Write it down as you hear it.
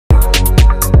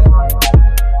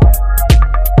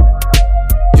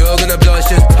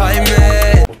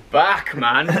back,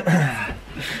 man.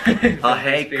 Oh,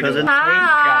 hey, cousin.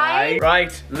 Hi.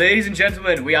 Right, ladies and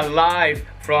gentlemen, we are live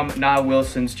from Nile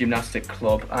Wilson's Gymnastic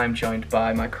Club. I'm joined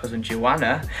by my cousin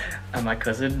Joanna and my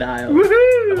cousin Nile.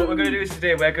 Woohoo! And what we're going to do is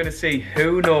today, we're going to see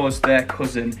who knows their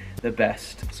cousin the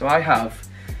best. So I have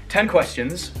 10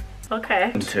 questions.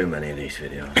 Okay. Too many of these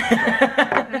videos.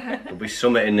 There'll be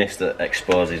something in this that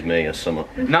exposes me or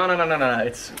something. No.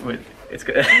 It's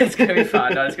gonna be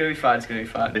fine. No, it's gonna be fine. It's gonna be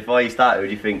fine. Before you start, who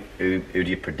do you think? Who do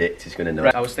you predict is going to know?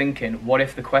 Right, I was thinking, what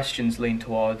if the questions lean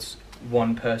towards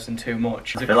one person too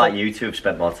much? I feel like you two have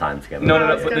spent more time together. No.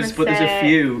 But there's a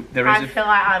few. I feel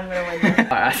like I'm gonna win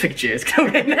this. I think Jay's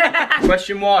gonna win.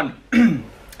 Question 1: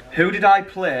 Who did I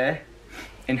play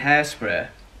in Hairspray?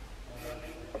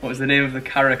 What was the name of the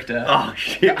character? Oh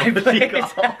shit! I played.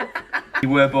 You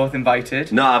were both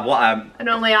invited. No, and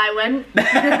only I went.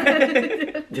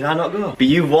 Did I not go? But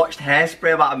you've watched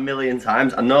Hairspray about 1,000,000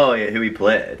 times. I know who he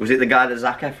played. Was it the guy that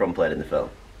Zac Efron played in the film?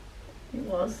 It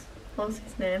was. What was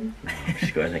his name? I'm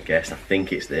just going to guess. I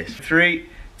think it's this. 3,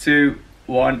 2,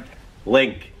 1.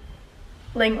 Link.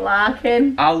 Link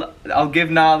Larkin. I'll give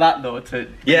now that though to.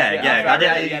 Yeah.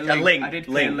 Link. I did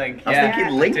play Link. I was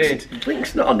thinking Link's.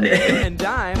 Link's not on there. And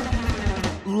I'm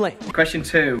Link. Question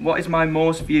 2: What is my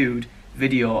most viewed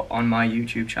video on my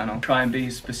YouTube channel? Try and be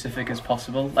as specific as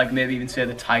possible. Like maybe even say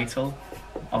the title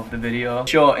of the video.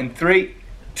 Sure. In 3,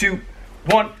 2,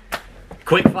 1.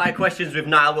 Quick fire questions with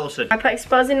Nile Wilson. I put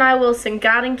exposing Nile Wilson,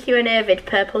 garden Q&A vid,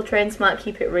 purple train smart,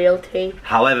 keep it real tea.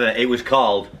 However, it was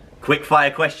called Quick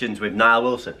Fire Questions with Nile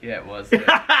Wilson. Yeah, it was. Yeah. You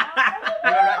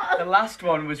were right. The last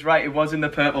one was right. It was in the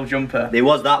purple jumper. It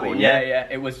was that one, yeah? Yeah.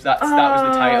 It was that. That was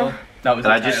the title. That was.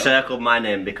 And the I just title. circled my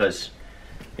name because,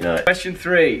 you know. Question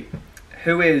 3: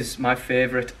 Who is my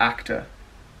favourite actor?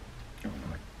 Oh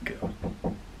my god.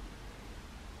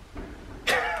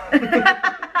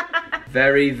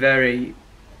 Very, very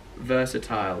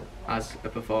versatile as a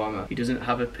performer. He doesn't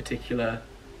have a particular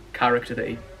character that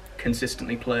he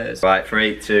consistently plays. Right,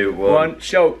 3, 2, 1.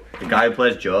 Show. The guy who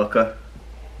plays Joker.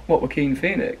 What, Joaquin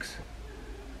Phoenix?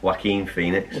 Joaquin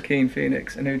Phoenix. Joaquin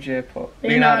Phoenix. And who Jay put?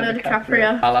 Leonardo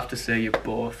DiCaprio. I'll have to say you're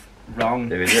both wrong.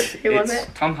 Who is it? Who was it?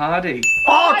 Tom Hardy.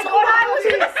 Oh, I was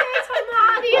going to say Tom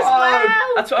Hardy as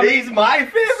well. That's what I mean. He's my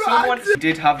favourite Someone actor.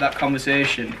 did have that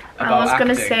conversation about I was going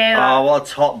to acting. say that. Oh, what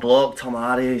a top bloke Tom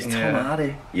Hardy is. Yeah. Tom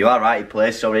Hardy. You are right, he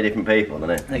plays so many different people,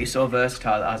 doesn't he? That you're so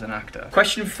versatile as an actor.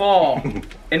 Question 4.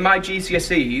 In my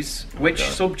GCSEs, which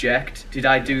subject did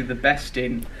I do the best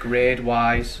in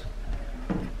grade-wise?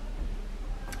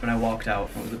 When I walked out,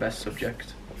 what was the best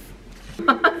subject?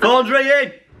 Phone's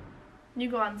ringing! You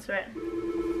go answer it.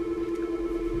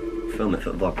 Film it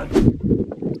for the vlog then.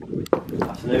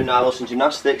 Afternoon, Nile Wilson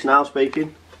Gymnastics now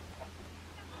speaking.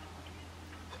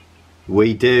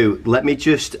 We do. Let me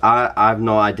just, I have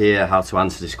no idea how to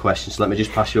answer this question, so let me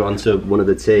just pass you on to one of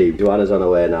the team. Joanna's on her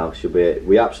way now. She'll be,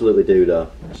 we absolutely do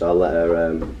though, so I'll let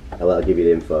her give you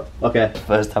the info. Okay,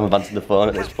 first time I've answered the phone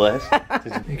at this place.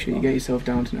 Make sure you get yourself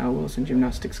down to Nile Wilson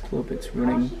Gymnastics Club. It's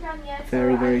running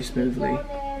very, very smoothly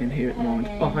in here at the moment.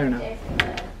 Oh, hi now.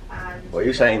 What are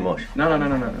you saying, Mush? No. What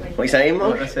are you saying, I'm not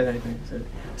Mush? gonna say anything.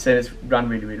 I said it's ran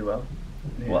really, really well.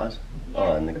 Yeah. What?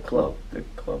 Oh, in the club. The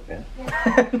club. Yeah.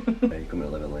 Are you coming to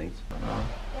live in Leeds? Oh,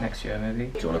 next year maybe.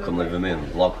 Do you want to come live with me and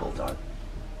vlog full time?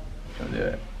 Do you want to do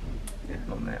it? Yeah.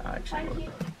 Well, mate, I actually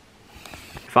would.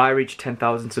 If I reach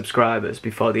 10,000 subscribers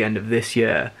before the end of this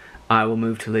year, I will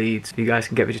move to Leeds. If you guys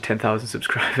can get me to 10,000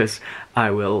 subscribers,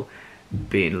 I will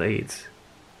be in Leeds.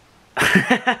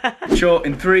 Sure,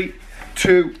 in 3,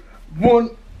 2,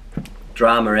 1.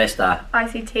 Drama, Esther.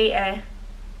 ICTA.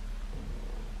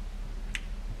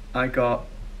 I got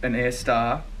an A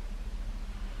star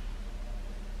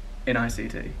in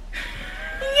ICT. Yay!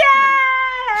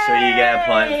 So you get a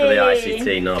point for the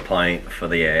ICT, no point for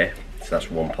the A. So that's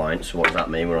 1 point. So what does that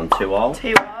mean? We're on 2-all.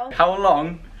 2-all. How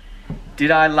long did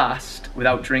I last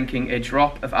without drinking a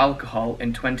drop of alcohol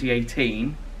in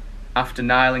 2018 after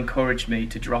Nile encouraged me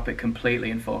to drop it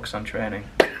completely and focus on training?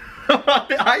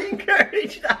 I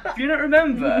encourage that. Do you not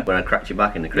remember? When I cracked you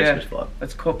back in the Christmas vlog.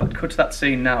 Let's cut to that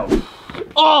scene now.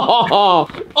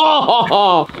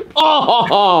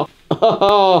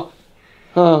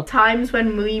 Times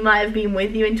when we might have been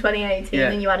with you in 2018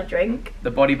 and you had a drink.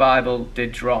 The Body Bible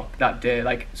did drop that day,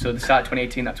 like, so the start of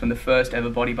 2018, that's when the first ever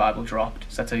Body Bible dropped,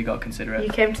 so that's how you got to consider it.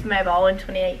 You came to the May Ball in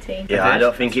 2018. Yeah, I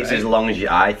don't think That's it's right. as long as you,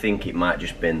 I think it might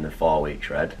just been the 4-week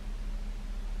shred.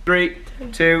 3,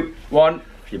 2, 1.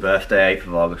 Your birthday, 8th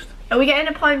of August. Are we getting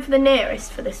a point for the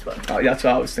nearest for this one? Oh, that's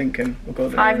what I was thinking. We'll go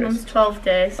the 5 nearest. months, 12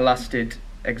 days. It lasted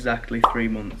exactly 3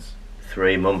 months.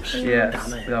 3 months. Yeah,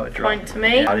 Damn it. without a drop. Point to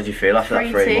me. How did you feel after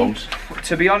that 3 3-2. months?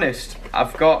 To be honest,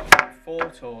 I've got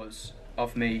photos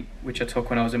of me which I took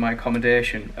when I was in my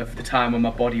accommodation of the time when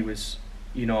my body was,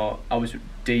 you know, I was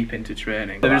deep into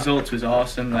training. The results was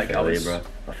awesome. Like I feel you, bro.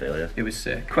 I feel you. It was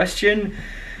sick. Question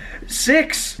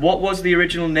 6. What was the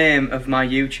original name of my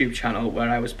YouTube channel where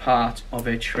I was part of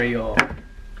a trio?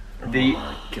 The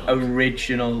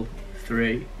original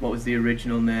 3. What was the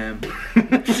original name?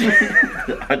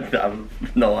 I have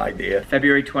no idea.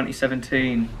 February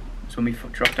 2017 was when we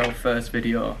dropped our first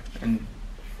video and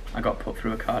I got put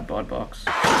through a cardboard box.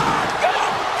 For the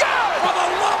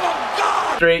love of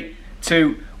God! 3,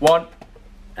 2, 1.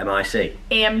 MIC.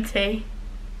 EMT.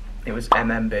 It was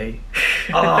MMB.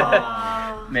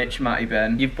 Oh. Mitch, Matty,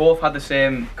 Ben. You've both had the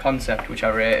same concept, which I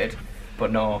rated,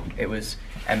 but no, it was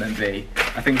MMB.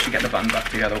 I think we should get the band back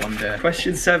together one day.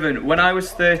 Question 7. When I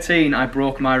was 13, I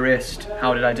broke my wrist.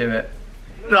 How did I do it?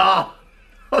 No.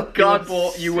 Oh God.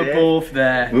 You were both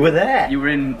there. We were there. You were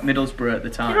in Middlesbrough at the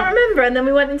time. I don't remember, and then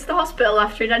we went into the hospital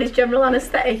after he'd had his general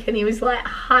anaesthetic and he was like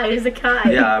high as a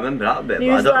kite. Yeah, I remember that bit, He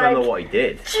but I was don't like, remember what he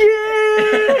did.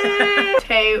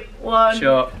 2, 1.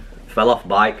 Sure. Fell off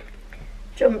bike.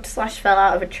 Jumped / fell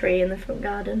out of a tree in the front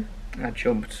garden. I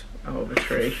jumped over a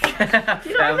tree. Do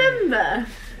you not remember?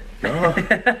 No.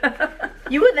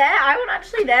 You were there. I wasn't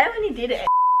actually there when he did it.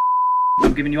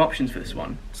 I'm giving you options for this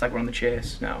one. It's like we're on the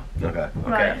chase now. Okay. Okay.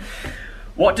 Right.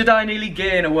 What did I nearly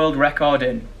gain a world record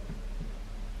in?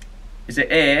 Is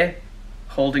it A,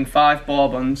 holding 5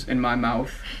 bourbons in my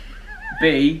mouth?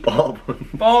 B,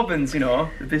 bourbons, you know,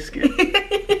 the biscuit.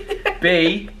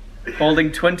 B,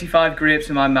 holding 25 grapes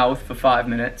in my mouth for 5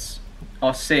 minutes.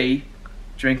 Or C,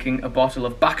 drinking a bottle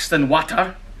of Buxton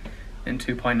water in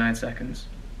 2.9 seconds.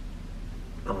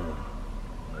 Oh,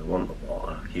 I want the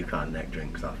water. You can't neck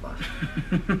drinks that fast.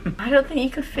 I don't think you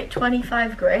could fit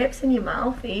 25 grapes in your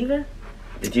mouth either.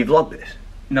 Did you vlog this?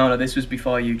 No, this was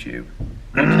before YouTube.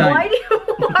 Why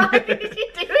did you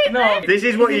do it No, then? This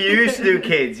is what you used to do,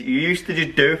 kids. You used to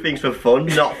just do things for fun,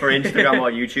 not for Instagram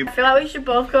or YouTube. I feel like we should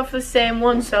both go for the same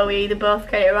one, so we either both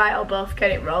get it right or both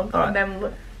get it wrong. Alright. And then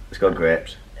Let's go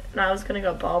grapes. I was gonna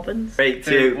go bourbons. 3,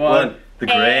 2, 1. The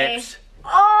grapes.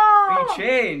 Oh! you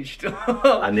changed.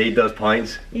 I need those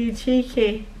points. You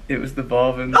cheeky. It was the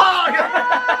bourbons. Oh,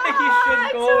 You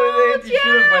should go with it. You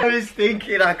should have I went. was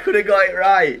thinking I could have got it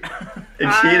right.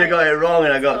 And she'd have got it wrong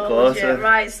and I got closer.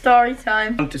 Right, story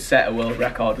time. To set a world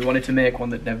record, we wanted to make one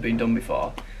that'd never been done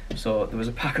before. So there was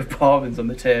a pack of bourbons on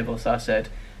the table, so I said,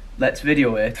 let's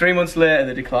video it. 3 months later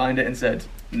they declined it and said,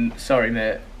 sorry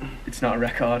mate, it's not a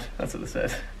record. That's what they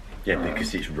said. Yeah,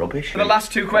 because it's rubbish. For the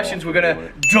last 2 questions we're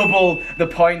gonna double the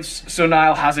points so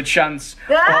Nile has a chance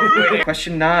of winning.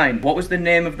 Question 9. What was the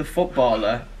name of the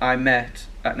footballer I met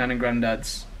at Nan and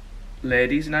Grandad's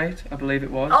ladies' night, I believe it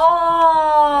was?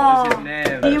 Oh! What was his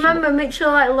name? Do you remember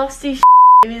Mitchell like lost his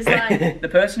He was like, The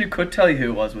person who could tell you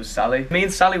who it was Sally. Me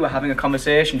and Sally were having a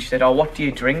conversation. She said, oh, what do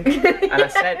you drink?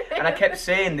 And I kept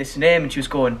saying this name and she was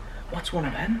going, what's one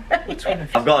of them? What's one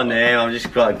of them? I've got a name, I've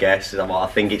just got to guess what I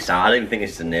think it's. I don't even think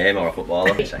it's a name or a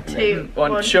footballer. 2,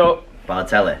 1 1. shot.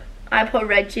 Balotelli. I put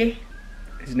Reggie.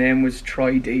 His name was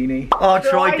Troy Deeney. Oh,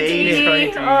 Troy Troy Deeney.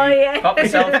 Deeney. Troy Deeney. Oh, yeah. Pop the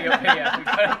selfie up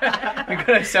here. We got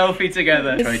a selfie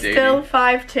together. Troy It's still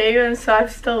Deeney. 5-2 and so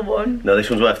I've still won. No,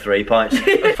 this one's worth 3 points.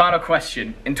 Final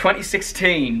question. In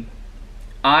 2016,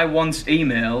 I once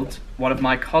emailed one of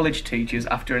my college teachers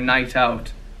after a night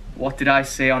out. What did I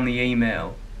say on the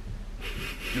email?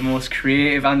 The most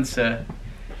creative answer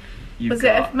you've Was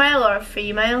got. it a male or a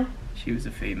female? She was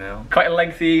a female. Quite a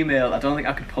lengthy email. I don't think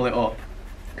I could pull it up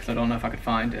because I don't know if I could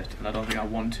find it, and I don't think I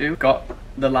want to. Got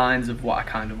the lines of what I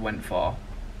kind of went for.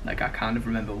 Like I kind of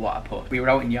remember what I put. We were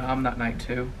out in Yarm that night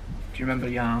too. Do you remember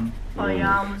Yarm? Oh,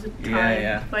 yeah, was a time.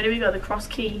 Yeah. Where do we go? The Cross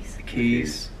Keys. The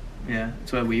Keys. Yeah,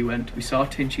 that's where we went. We saw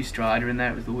Tinchy Strider in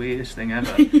there. It was the weirdest thing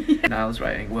ever. Niall's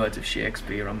writing words of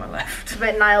Shakespeare on my left.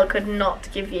 But Niall could not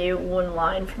give you one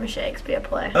line from a Shakespeare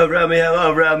play. Oh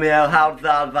Romeo, how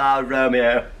thou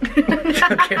Romeo. Give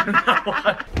him that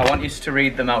one. I want you to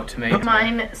read them out to me.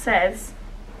 Mine says,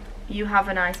 you have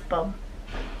a nice bum.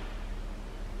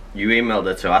 You emailed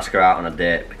her to ask her out on a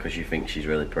date because you think she's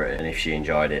really pretty, and if she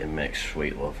enjoyed it, it makes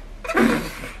sweet love.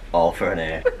 All for an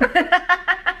A.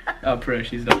 I pray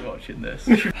she's not watching this.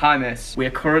 Hi miss, we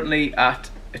are currently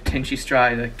at a Tinchy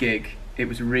Strider gig. It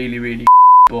was really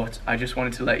but I just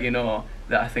wanted to let you know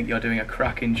that I think you're doing a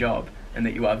cracking job and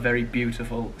that you are very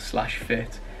beautiful /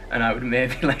 fit, and I would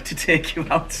maybe like to take you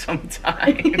out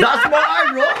sometime. That's what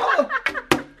I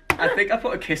wrote! I think I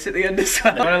put a kiss at the end as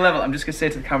well. On a level, I'm just going to say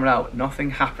to the camera now,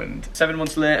 nothing happened. 7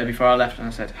 months later, before I left, and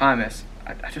I said, hi miss,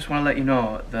 I just want to let you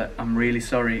know that I'm really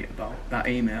sorry about that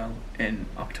email in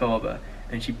October.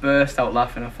 And she burst out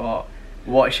laughing. I thought,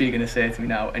 what is she going to say to me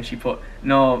now? And she put,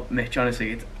 no, Mitch,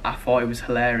 honestly, I thought it was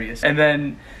hilarious. And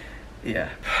then, yeah.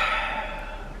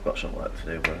 I've got some work to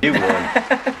do, but you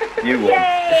won. You won.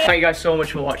 Yay! Thank you guys so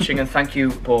much for watching, and thank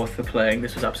you both for playing.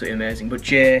 This was absolutely amazing. But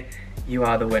Jay, you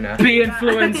are the winner. Be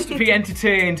influenced, be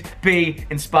entertained, be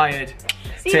inspired.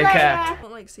 See Take you care. later. I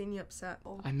don't like seeing you upset.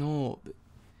 I know,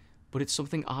 but it's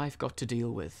something I've got to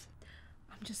deal with.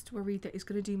 I'm just worried that he's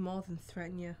going to do more than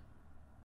threaten you.